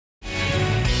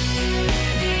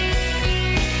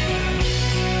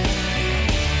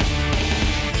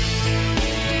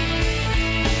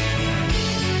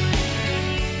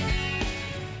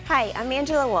Hi, I'm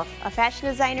Angela Wolf, a fashion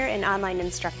designer and online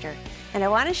instructor, and I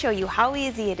want to show you how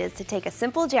easy it is to take a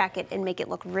simple jacket and make it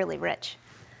look really rich.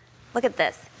 Look at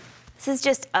this. This is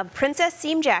just a princess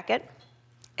seam jacket,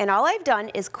 and all I've done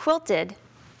is quilted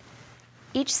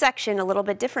each section a little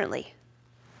bit differently.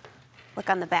 Look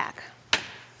on the back.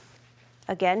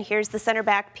 Again, here's the center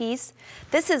back piece.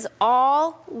 This is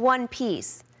all one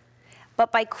piece,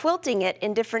 but by quilting it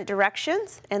in different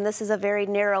directions, and this is a very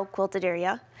narrow quilted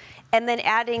area, and then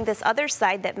adding this other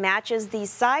side that matches these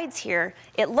sides here,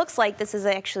 it looks like this is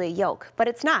actually a yoke, but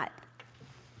it's not.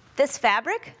 This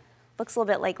fabric looks a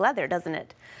little bit like leather, doesn't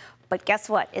it? But guess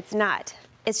what? It's not.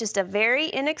 It's just a very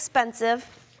inexpensive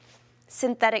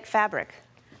synthetic fabric.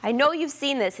 I know you've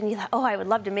seen this and you thought, oh, I would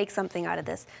love to make something out of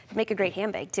this. It'd make a great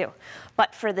handbag too.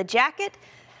 But for the jacket,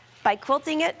 by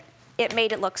quilting it, it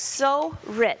made it look so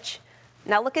rich.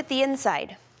 Now look at the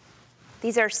inside.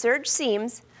 These are serge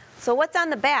seams. So what's on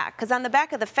the back? Because on the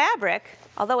back of the fabric,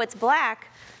 although it's black,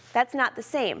 that's not the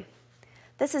same.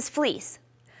 This is fleece.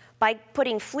 By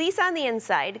putting fleece on the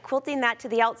inside, quilting that to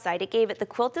the outside, it gave it the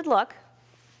quilted look.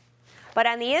 But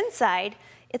on the inside,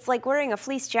 it's like wearing a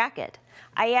fleece jacket.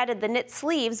 I added the knit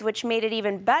sleeves, which made it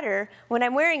even better. When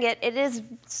I'm wearing it, it is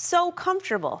so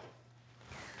comfortable.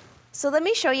 So let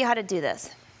me show you how to do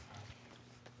this.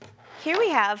 Here we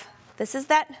have, this is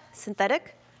that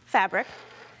synthetic fabric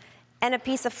and a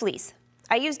piece of fleece.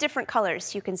 I use different colors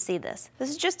so you can see this. This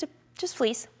is just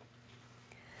fleece.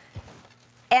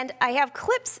 And I have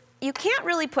clips. You can't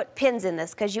really put pins in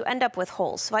this because you end up with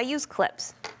holes, so I use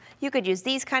clips. You could use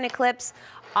these kind of clips,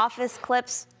 office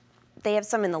clips. They have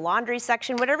some in the laundry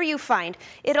section, whatever you find.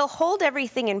 It'll hold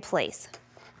everything in place.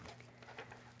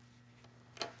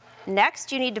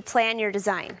 Next, you need to plan your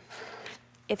design.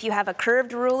 If you have a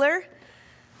curved ruler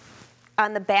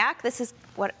on the back, this is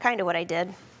kind of what I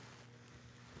did.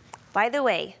 By the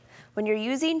way, when you're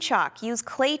using chalk, use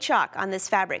clay chalk on this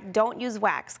fabric. Don't use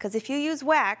wax, because if you use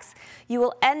wax, you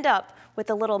will end up with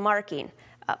a little marking.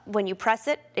 When you press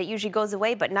it, it usually goes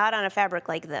away, but not on a fabric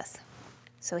like this.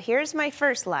 So here's my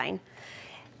first line.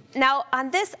 Now on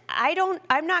this,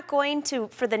 I'm not going to,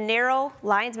 for the narrow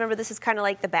lines, remember this is kind of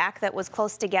like the back that was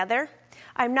close together,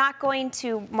 I'm not going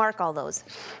to mark all those,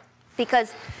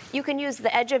 because you can use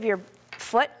the edge of your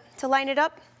foot to line it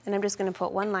up, and I'm just going to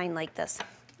put one line like this.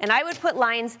 And I would put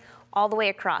lines all the way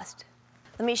across.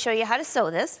 Let me show you how to sew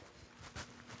this.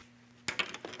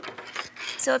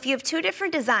 So if you have two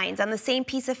different designs on the same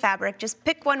piece of fabric, just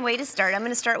pick one way to start. I'm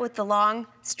going to start with the long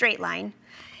straight line.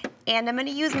 And I'm going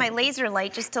to use my laser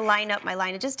light just to line up my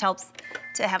line. It just helps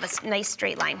to have a nice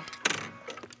straight line.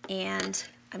 And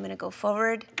I'm going to go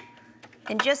forward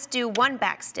and just do one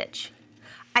back stitch.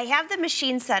 I have the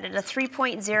machine set at a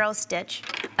 3.0 stitch.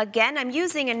 Again, I'm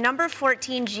using a number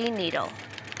 14 G needle.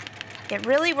 It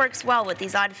really works well with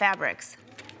these odd fabrics.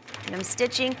 And I'm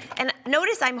stitching, and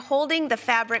notice I'm holding the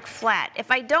fabric flat. If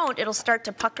I don't, it'll start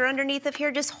to pucker underneath of here.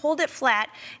 Just hold it flat,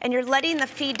 and you're letting the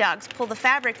feed dogs pull the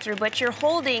fabric through, but you're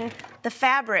holding the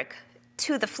fabric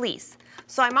to the fleece.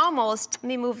 So I'm almost, let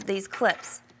me move these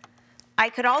clips. I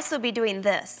could also be doing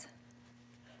this.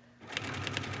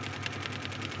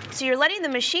 So you're letting the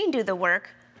machine do the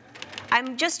work.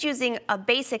 I'm just using a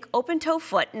basic open toe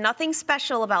foot, nothing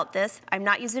special about this. I'm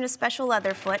not using a special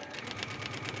leather foot.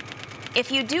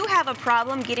 If you do have a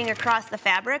problem getting across the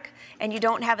fabric and you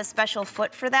don't have a special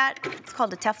foot for that, it's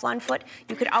called a Teflon foot,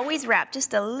 you could always wrap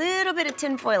just a little bit of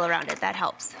tin foil around it. That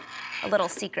helps. A little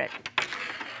secret.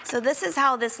 So this is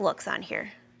how this looks on here.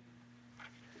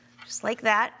 Just like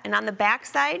that. And on the back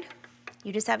side,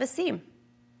 you just have a seam.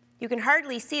 You can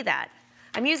hardly see that.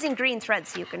 I'm using green thread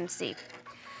so you can see.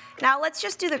 Now let's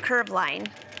just do the curved line.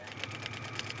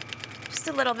 Just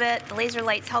a little bit. The laser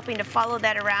light's helping to follow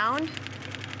that around.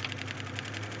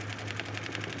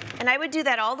 And I would do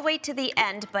that all the way to the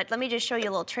end, but let me just show you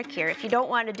a little trick here. If you don't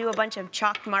want to do a bunch of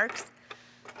chalk marks,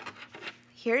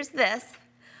 here's this.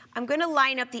 I'm going to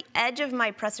line up the edge of my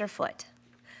presser foot.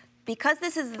 Because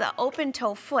this is the open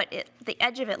toe foot, the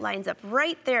edge of it lines up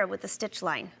right there with the stitch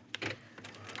line.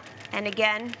 And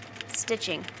again,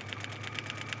 stitching.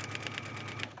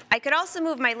 I could also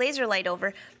move my laser light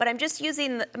over, but I'm just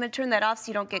using, I'm going to turn that off so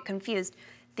you don't get confused.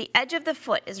 The edge of the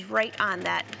foot is right on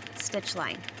that stitch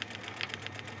line.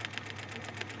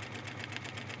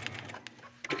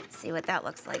 See what that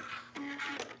looks like.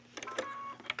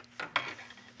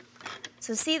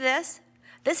 So see this?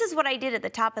 This is what I did at the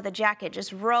top of the jacket,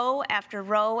 just row after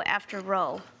row after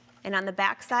row. And on the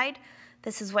back side,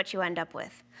 this is what you end up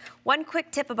with. One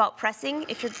quick tip about pressing,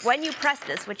 when you press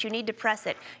this, which you need to press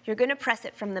it, you're going to press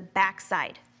it from the back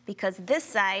side. because this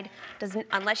side doesn't,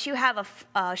 unless you have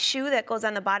a shoe that goes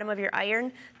on the bottom of your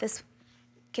iron, this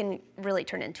can really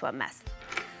turn into a mess.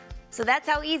 So that's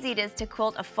how easy it is to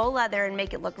quilt a faux leather and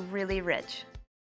make it look really rich.